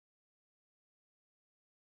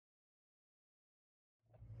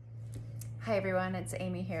Hi everyone, it's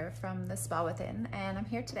Amy here from The Spa Within, and I'm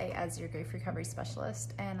here today as your grief recovery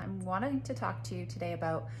specialist, and I'm wanting to talk to you today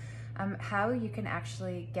about how you can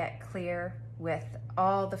actually get clear with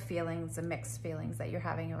all the feelings, the mixed feelings that you're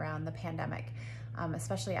having around the pandemic,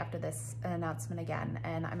 especially after this announcement again.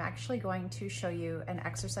 And I'm actually going to show you an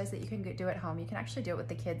exercise that you can do at home. You can actually do it with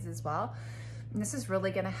the kids as well. And this is really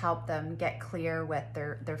going to help them get clear with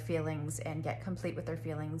their feelings and get complete with their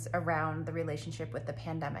feelings around the relationship with the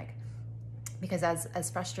pandemic. Because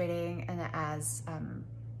as frustrating and as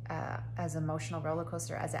emotional roller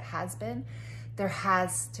coaster as it has been, there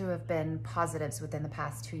has to have been positives within the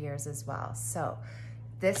past 2 years as well. So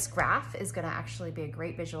this graph is going to actually be a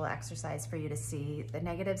great visual exercise for you to see the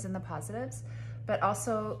negatives and the positives, but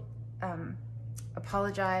also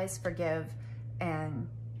apologize, forgive, and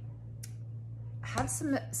have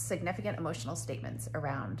some significant emotional statements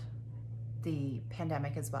around the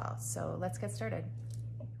pandemic as well. So let's get started.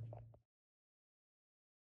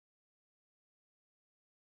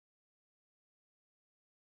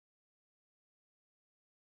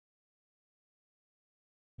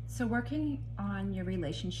 So working on your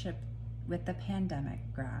relationship with the pandemic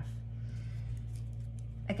graph,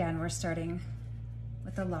 again, we're starting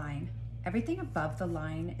with a line. Everything above the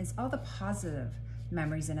line is all the positive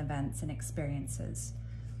memories and events and experiences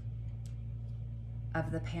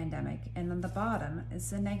of the pandemic. And on the bottom is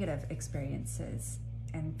the negative experiences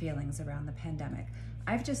and feelings around the pandemic.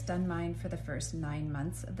 I've just done mine for the first 9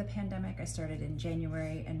 months of the pandemic. I started in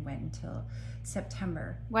January and went until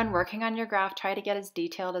September. When working on your graph, try to get as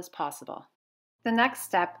detailed as possible. The next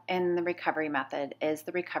step in the recovery method is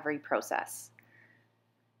the recovery process.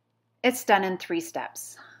 It's done in 3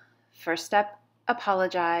 steps. First step,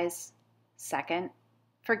 apologize. Second,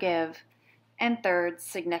 forgive. And third,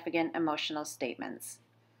 significant emotional statements.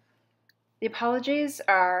 The apologies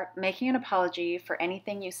are making an apology for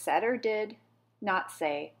anything you said or did not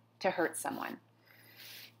say to hurt someone.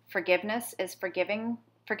 Forgiveness is giving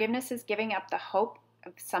up the hope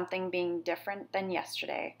of something being different than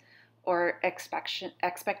yesterday or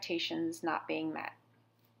expectations not being met.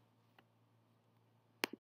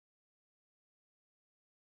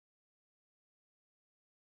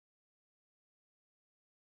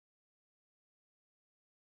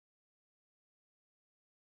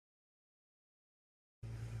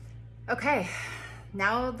 Okay,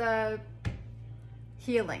 now the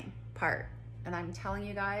healing part. And I'm telling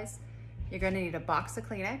you guys, you're gonna need a box of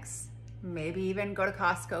Kleenex, maybe even go to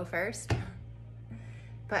Costco first.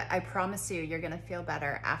 But I promise you, you're gonna feel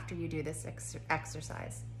better after you do this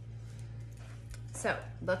exercise. So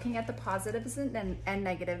looking at the positives and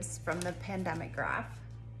negatives from the pandemic graph,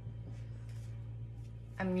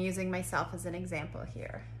 I'm using myself as an example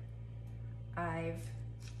here.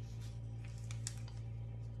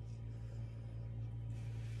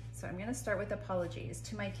 So I'm gonna start with apologies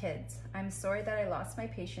to my kids. I'm sorry that I lost my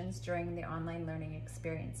patience during the online learning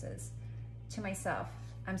experiences. To myself,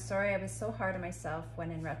 I'm sorry I was so hard on myself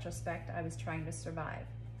when in retrospect I was trying to survive.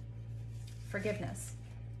 Forgiveness.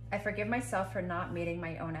 I forgive myself for not meeting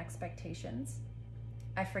my own expectations.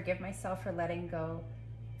 I forgive myself for letting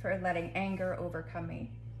anger overcome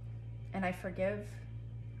me. And I forgive.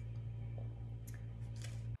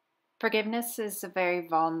 Forgiveness is a very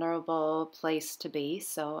vulnerable place to be,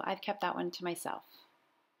 so I've kept that one to myself.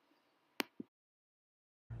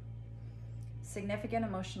 Significant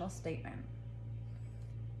emotional statement.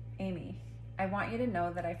 Amy, I want you to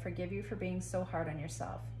know that I forgive you for being so hard on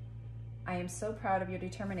yourself. I am so proud of your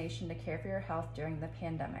determination to care for your health during the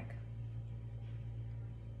pandemic.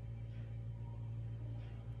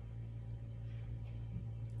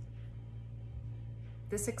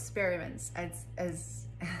 This experiment, it's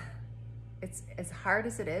as hard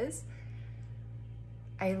as it is,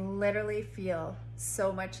 I literally feel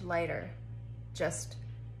so much lighter just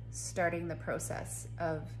starting the process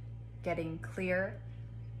of getting clear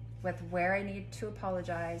with where I need to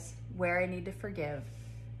apologize, where I need to forgive,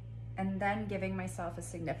 and then giving myself a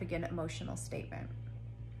significant emotional statement.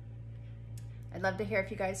 I'd love to hear if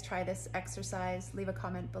you guys try this exercise. Leave a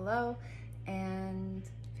comment below and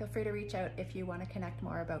feel free to reach out if you want to connect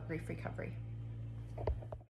more about grief recovery.